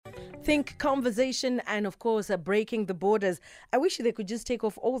Think conversation and, of course, breaking the borders. I wish they could just take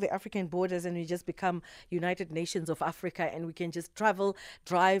off all the African borders and we just become United Nations of Africa and we can just travel,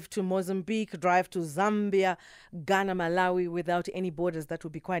 drive to Mozambique, drive to Zambia, Ghana, Malawi without any borders. That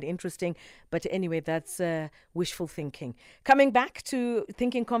would be quite interesting. But anyway, that's wishful thinking. Coming back to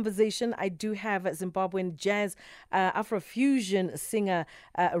Thinking Conversation, I do have Zimbabwean jazz Afrofusion singer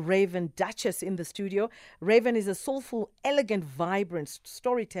Raven Duches in the studio. Raven is a soulful, elegant, vibrant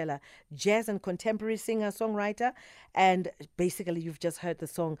storyteller, jazz and contemporary singer-songwriter, and basically you've just heard the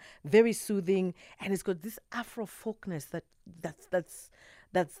song, very soothing, and it's got this Afro folkness that's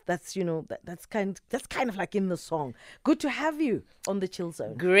kind of like in the song. Good to have you on the Chill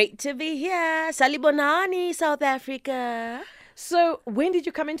Zone. Great to be here. Salibonani, South Africa. So when did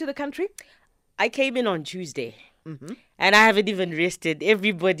you come into the country? I came in on Tuesday. Mm-hmm. And I haven't even rested.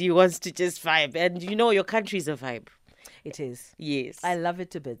 Everybody wants to just vibe. And you know, your country's a vibe. It is. Yes. I love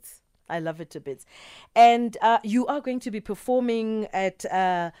it to bits. And you are going to be performing at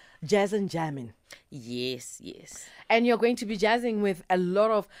Jazz and Jamming. Yes. And you're going to be jazzing with a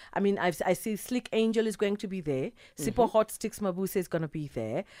lot of, I see Slick Angel is going to be there. Sipho Hot Sticks Mabuse is going to be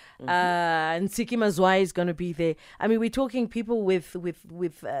there. And Nsiki Mazwai is going to be there. I mean, we're talking people with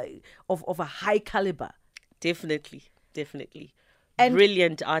of a high caliber. Definitely. And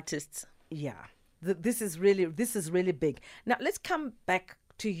brilliant artists. Yeah. This is really big. Now, let's come back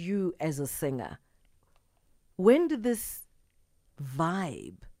to you as a singer. When did this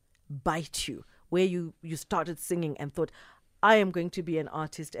vibe bite you, where you started singing and thought, I am going to be an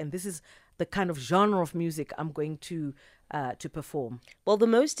artist and this is the kind of genre of music I'm going to perform? Well, the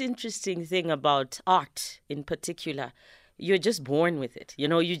most interesting thing about art in particular, you're just born with it. You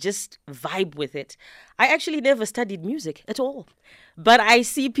know, you just vibe with it. I actually never studied music at all. But I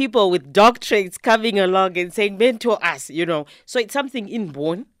see people with doctorates coming along and saying, mentor us, you know. So it's something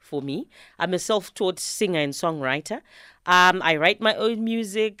inborn for me. I'm a self-taught singer and songwriter. I write my own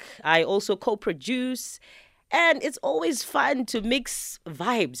music. I also co-produce. And it's always fun to mix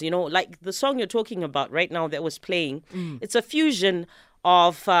vibes, you know, like the song you're talking about right now that was playing. It's a fusion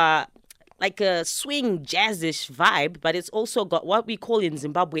of like a swing jazzish vibe, but it's also got what we call in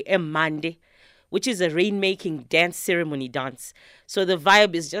Zimbabwe Mande, which is a rainmaking dance ceremony dance. So the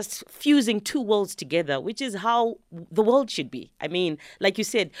vibe is just fusing two worlds together, which is how the world should be. I mean, like you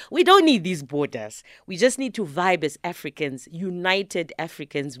said, we don't need these borders. We just need to vibe as Africans, united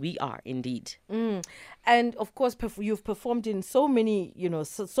Africans we are indeed. And of course, you've performed in so many,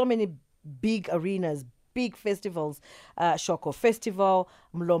 so many big arenas, big festivals, Shoko Festival,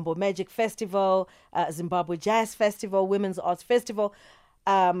 Mlombo Magic Festival, Zimbabwe Jazz Festival, Women's Arts Festival,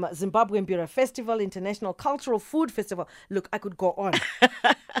 Zimbabwean Bureau Festival, International Cultural Food Festival. Look, I could go on.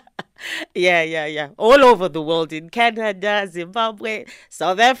 Yeah. All over the world, in Canada, Zimbabwe,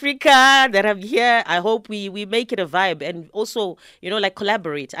 South Africa, that I'm here. I hope we make it a vibe and also, like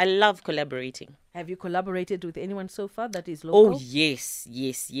collaborate. I love collaborating. Have you collaborated with anyone so far that is local? Oh, yes.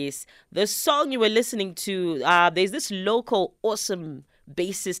 The song you were listening to, there's this local awesome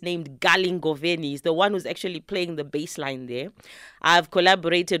bassist named Galingoveni. He's the one who's actually playing the bass line there. I've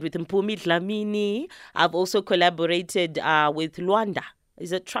collaborated with Mpumi Dlamini. I've also collaborated with Luanda.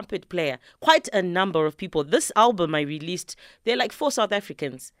 He's a trumpet player. Quite a number of people. This album I released, they're like 4 South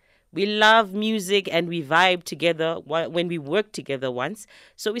Africans. We love music and we vibe together when we worked together once.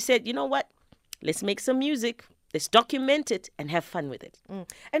 So we said, you know what? Let's make some music. Let's document it and have fun with it.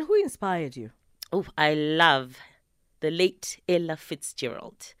 And who inspired you? Oh, I love the late Ella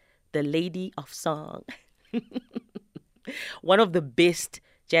Fitzgerald, the lady of song. One of the best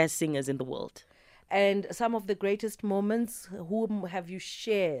jazz singers in the world. And some of the greatest moments, whom have you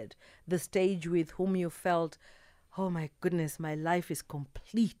shared the stage with, whom you felt, oh my goodness, my life is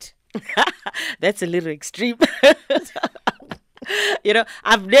complete? That's a little extreme.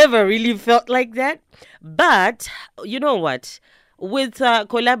 I've never really felt like that. But you know what? With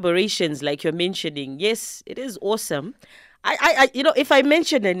collaborations like you're mentioning, yes, it is awesome. I if I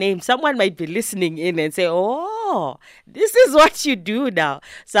mention a name, someone might be listening in and say, oh, this is what you do now.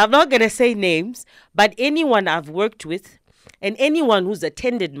 So I'm not going to say names, but anyone I've worked with and anyone who's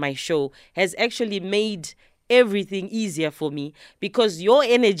attended my show has actually made everything easier for me because your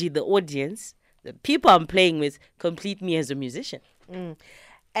energy, the audience, the people I'm playing with, complete me as a musician.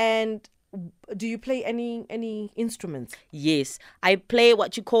 And do you play any instruments? Yes, I play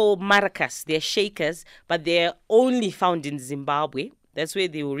what you call maracas. They're shakers, but they're only found in Zimbabwe. That's where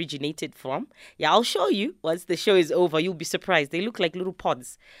they originated from. Yeah, I'll show you once the show is over. You'll be surprised. They look like little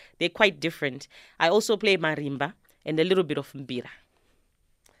pods. They're quite different. I also play marimba and a little bit of mbira.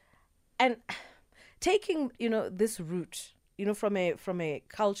 And taking, this route, from a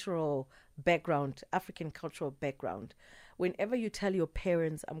cultural background, African cultural background, whenever you tell your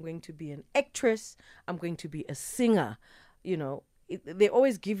parents, I'm going to be an actress, I'm going to be a singer, they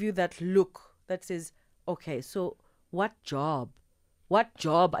always give you that look that says, okay, so what job? What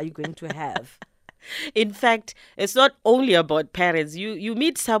job are you going to have? In fact, it's not only about parents. You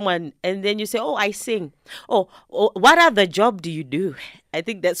meet someone and then you say, oh, I sing. Oh, what other job do you do? I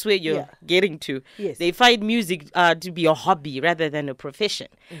think that's where you're getting to. Yes. They find music to be a hobby rather than a profession,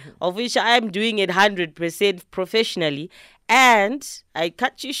 of which I'm doing it 100% professionally. And I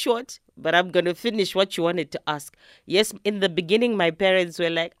cut you short, but I'm going to finish what you wanted to ask. Yes, in the beginning, my parents were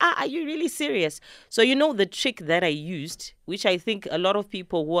like, are you really serious? So, the trick that I used, which I think a lot of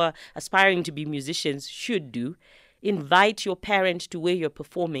people who are aspiring to be musicians should do, invite your parent to where you're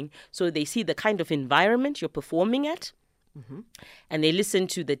performing so they see the kind of environment you're performing at, and they listen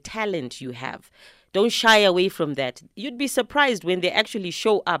to the talent you have. Don't shy away from that. You'd be surprised when they actually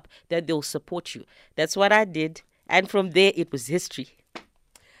show up that they'll support you. That's what I did. And from there, it was history.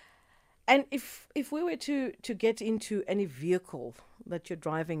 And if we were to get into any vehicle that you're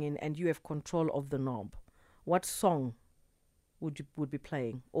driving in and you have control of the knob, what song would be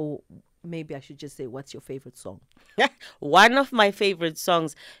playing? Or maybe I should just say, what's your favorite song? One of my favorite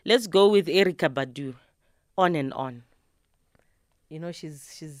songs. Let's go with Erykah Badu, On and On.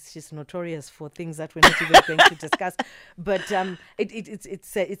 She's notorious for things that we're not even going to discuss. But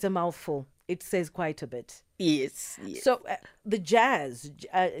it's a mouthful. It says quite a bit. Yes. So the jazz,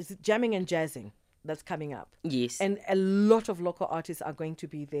 is it jamming and jazzing that's coming up? Yes. And a lot of local artists are going to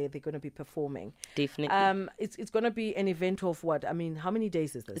be there. They're going to be performing. Definitely. It's going to be an event of what? I mean, how many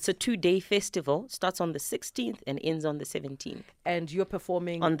days is this? It's a 2-day festival. Starts on the 16th and ends on the 17th. And you're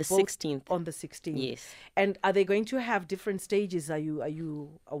performing on the 16th. On the 16th. Yes. And are they going to have different stages? Are you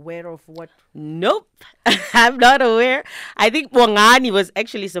aware of what? Nope. I'm not aware. I think Wangani was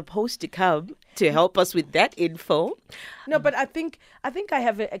actually supposed to come to help us with that info. No, but I think I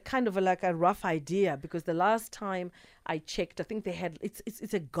have a kind of like a rough idea, because the last time I checked, I think they had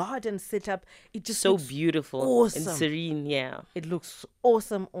it's a garden set up. It just so looks beautiful, awesome. and serene. Yeah, it looks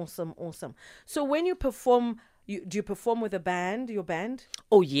awesome. So when you perform, do you perform with your band?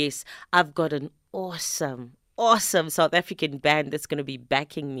 Oh yes, I've got an awesome South African band that's going to be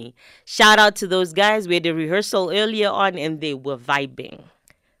backing me. Shout out to those guys. We had a rehearsal earlier on and they were vibing.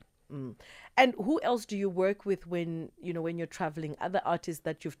 And who else do you work with when you're traveling? Other artists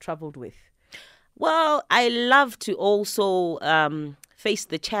that you've traveled with? Well, I love to also face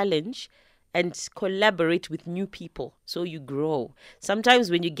the challenge and collaborate with new people, so you grow. Sometimes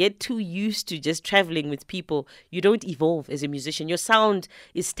when you get too used to just traveling with people, you don't evolve as a musician. Your sound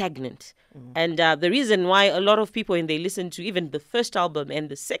is stagnant. And the reason why a lot of people, when they listen to even the first album and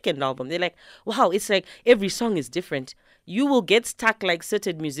the second album, they're like, wow, it's like every song is different. You will get stuck like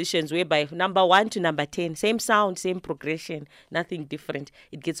certain musicians whereby number 1 to number 10, same sound, same progression, nothing different.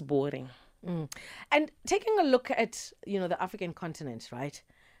 It gets boring. And taking a look at, the African continent, right?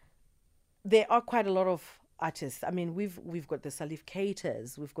 There are quite a lot of artists. I mean, we've got the Salif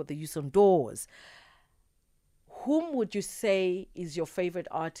Keita's, we've got the Youssou N'Dours. Whom would you say is your favorite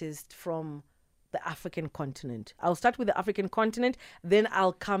artist from the African continent? I'll start with the African continent, then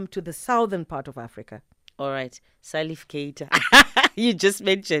I'll come to the southern part of Africa. All right, Salif Keita. You just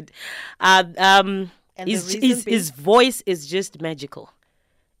mentioned. His voice is just magical.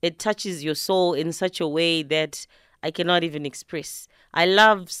 It touches your soul in such a way that I cannot even express. I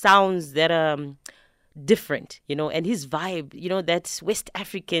love sounds that are different, and his vibe, that West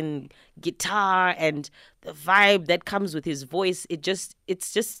African guitar and the vibe that comes with his voice,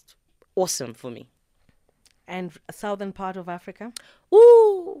 it's just awesome for me. And southern part of Africa?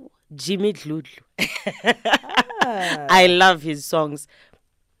 Ooh, Jimmy Dludlu. I love his songs.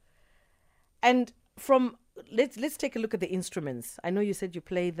 And let's take a look at the instruments. I know you said you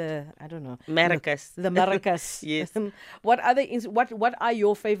play the maracas. The maracas. Yes. What are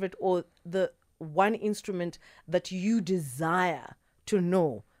your favorite, or the one instrument that you desire to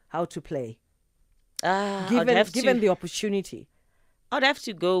know how to play? Given the opportunity. I'd have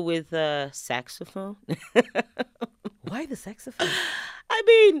to go with saxophone. Why the saxophone? I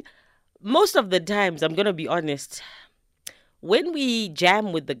mean, most of the times, I'm going to be honest, when we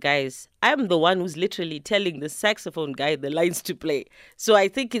jam with the guys, I'm the one who's literally telling the saxophone guy the lines to play. So I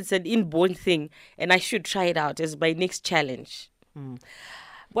think it's an inborn thing, and I should try it out as my next challenge.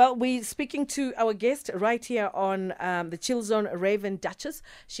 Well, we're speaking to our guest right here on the Chill Zone, Raven Duches.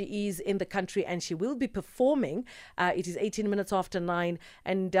 She is in the country and she will be performing. It is 18 minutes after 9.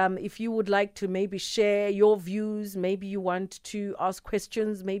 And if you would like to maybe share your views, maybe you want to ask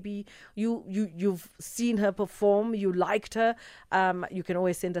questions, maybe you've seen her perform, you liked her, you can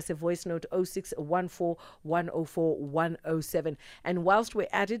always send us a voice note 0614 104 107. And whilst we're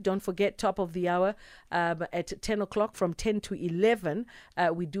at it, don't forget, top of the hour at 10 o'clock from 10 to 11,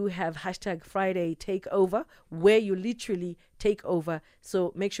 we do have hashtag Friday Takeover, where you literally take over.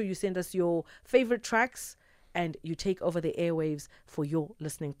 So make sure you send us your favorite tracks and you take over the airwaves for your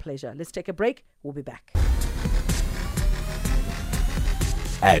listening pleasure. Let's take a break. We'll be back.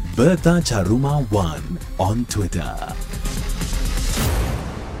 At Bertha Charuma 1 on Twitter.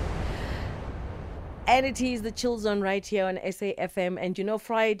 And it is the Chill Zone right here on SAFM. And you know,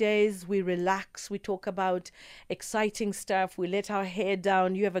 Fridays, we relax. We talk about exciting stuff. We let our hair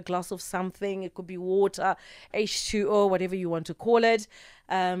down. You have a glass of something. It could be water, H2O, whatever you want to call it.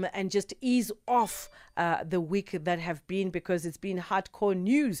 And just ease off the week that have been, because it's been hardcore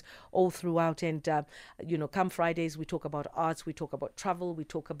news all throughout. And, come Fridays, we talk about arts, we talk about travel, we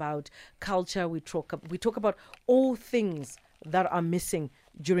talk about culture, we talk about all things that are missing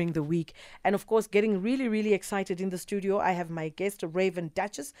during the week. And of course, getting really, really excited in the studio, I have my guest, Raven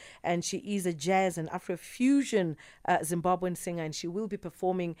Duches, and she is a jazz and Afrofusion Zimbabwean singer, and she will be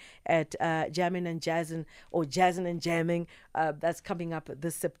performing at Jammin' and Jazzin', or Jazzin' and Jamming. That's coming up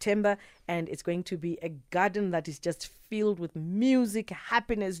this September, and it's going to be a garden that is just filled with music,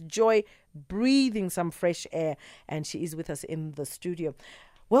 happiness, joy, breathing some fresh air. And she is with us in the studio.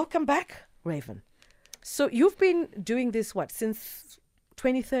 Welcome back, Raven. So you've been doing this, since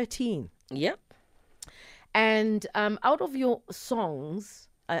 2013? Yep. And out of your songs,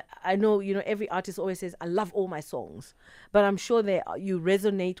 I know, every artist always says, I love all my songs. But I'm sure you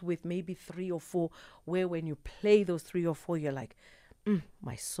resonate with maybe 3 or 4, where when you play those 3 or 4, you're like,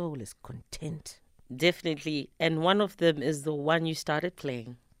 my soul is content. Definitely. And one of them is the one you started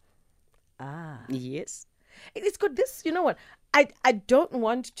playing. Ah. Yes. It's got this, you know what? I don't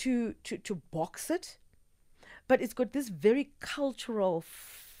want to box it, but it's got this very cultural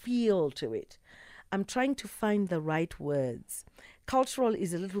feel to it. I'm trying to find the right words. Cultural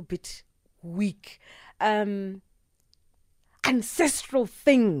is a little bit weak. Ancestral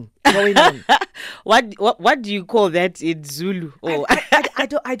thing going on. What do you call that in Zulu? Oh,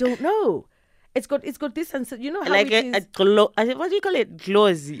 I don't know. It's got this, and you know how like it is. What do you call it?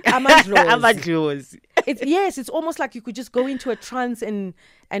 Glozy. Amaglozi. It's almost like you could just go into a trance and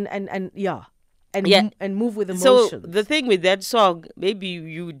move with emotion. So the thing with that song, maybe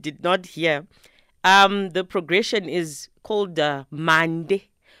you did not hear, the progression is called Mande,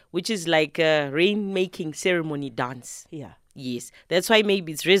 which is like a rain-making ceremony dance. Yeah. Yes. That's why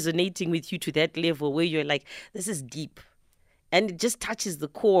maybe it's resonating with you to that level where you're like, this is deep. And it just touches the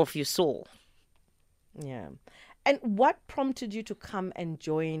core of your soul. Yeah. And what prompted you to come and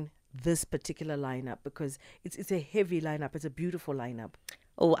join this particular lineup? Because it's a heavy lineup. It's a beautiful lineup.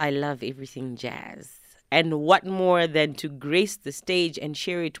 Oh, I love everything jazz. And what more than to grace the stage and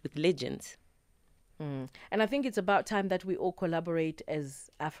share it with legends? And I think it's about time that we all collaborate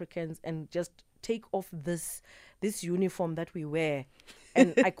as Africans and just take off this uniform that we wear.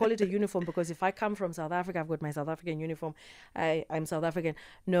 And I call it a uniform because if I come from South Africa, I've got my South African uniform. I'm South African.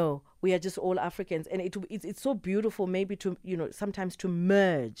 No, we are just all Africans. And it's so beautiful maybe to, sometimes to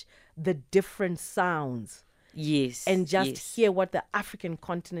merge the different sounds. Yes. And just hear what the African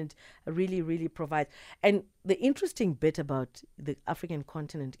continent really, really provides. And the interesting bit about the African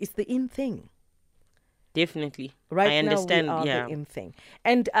continent is the in thing. Definitely. Right I understand. now we are the in thing.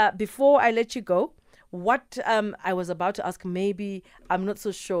 And before I let you go, what I was about to ask, maybe I'm not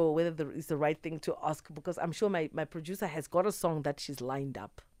so sure whether it's the right thing to ask, because I'm sure my producer has got a song that she's lined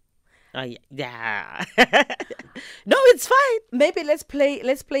up. Yeah. No, it's fine. Maybe let's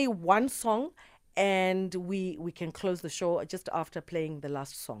play one song, and we can close the show just after playing the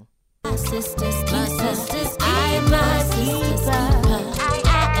last song. My sister's keeper. I am my sister's keeper.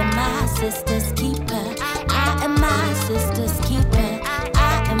 I am my sister's keeper. I am my sister's keeper. I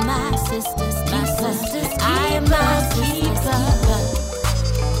am my sister's keeper. I am my keeper.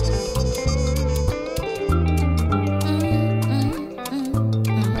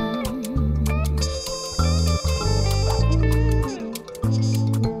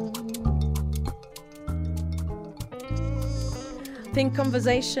 Think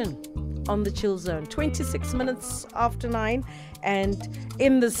Conversation on the Chill Zone. 26 minutes after 9. And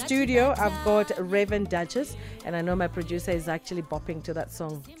in the studio, I've got Raven Duches. And I know my producer is actually bopping to that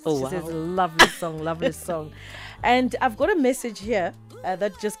song. Oh, she wow. says, lovely song, lovely song. And I've got a message here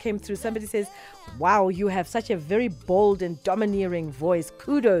that just came through. Somebody says, wow, you have such a very bold and domineering voice.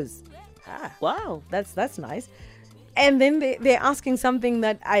 Kudos. Wow. That's nice. And then they're asking something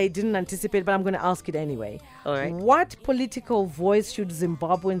that I didn't anticipate, but I'm going to ask it anyway. All right. What political voice should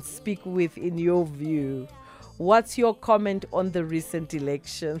Zimbabweans speak with in your view? What's your comment on the recent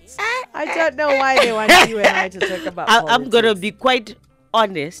elections? I don't know why they want you and I to talk about politics. I'm going to be quite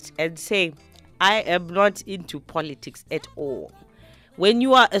honest and say I am not into politics at all. When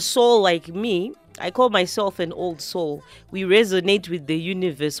you are a soul like me, I call myself an old soul. We resonate with the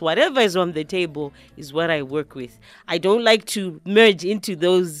universe. Whatever is on the table is what I work with. I don't like to merge into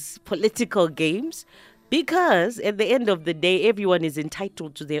those political games because at the end of the day, everyone is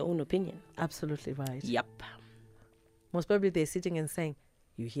entitled to their own opinion. Absolutely right. Yep. Most probably they're sitting and saying,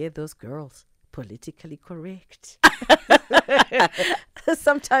 you hear those girls, politically correct.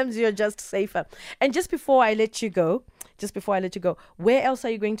 Sometimes you're just safer. And just before I let you go, where else are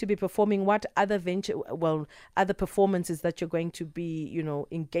you going to be performing? What other other performances that you're going to be,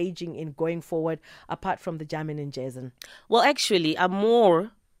 engaging in going forward, apart from the jamming and jazzing? Well, actually, I'm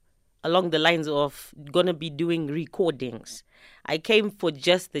more along the lines of going to be doing recordings. I came for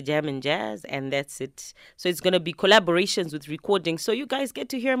just the jam and jazz, and that's it. So it's going to be collaborations with recordings, so you guys get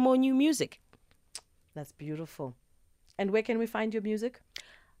to hear more new music. That's beautiful. And where can we find your music?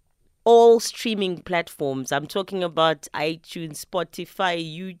 All streaming platforms. I'm talking about iTunes, Spotify,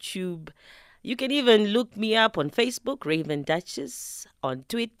 YouTube. You can even look me up on Facebook, Raven Duches, on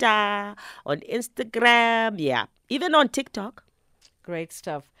Twitter, on Instagram, yeah, even on TikTok. Great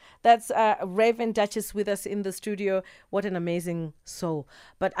stuff. That's Raven Duches with us in the studio. What an amazing soul.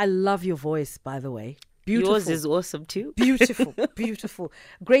 But I love your voice, by the way. Beautiful. Yours is awesome too. Beautiful, beautiful.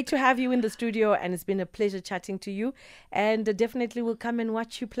 Great to have you in the studio, and it's been a pleasure chatting to you. And definitely we'll come and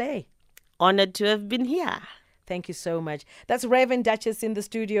watch you play. Honored to have been here. Thank you so much. That's Raven Duches in the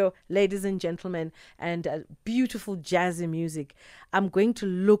studio, ladies and gentlemen, and beautiful jazzy music. I'm going to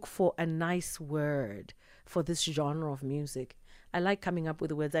look for a nice word for this genre of music. I like coming up with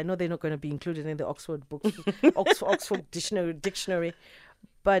the words. I know they're not going to be included in the Oxford books, Oxford dictionary.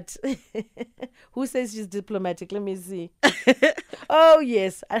 But who says she's diplomatic? Let me see. Oh,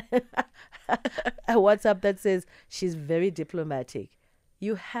 yes. A WhatsApp that says she's very diplomatic.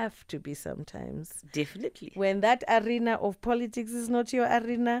 You have to be sometimes. Definitely. When that arena of politics is not your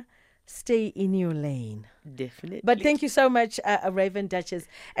arena, stay in your lane. Definitely. But thank you so much, Raven Duches.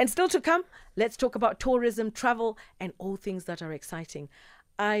 And still to come, let's talk about tourism, travel, and all things that are exciting.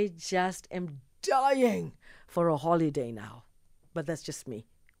 I just am dying for a holiday now. But that's just me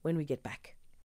when we get back.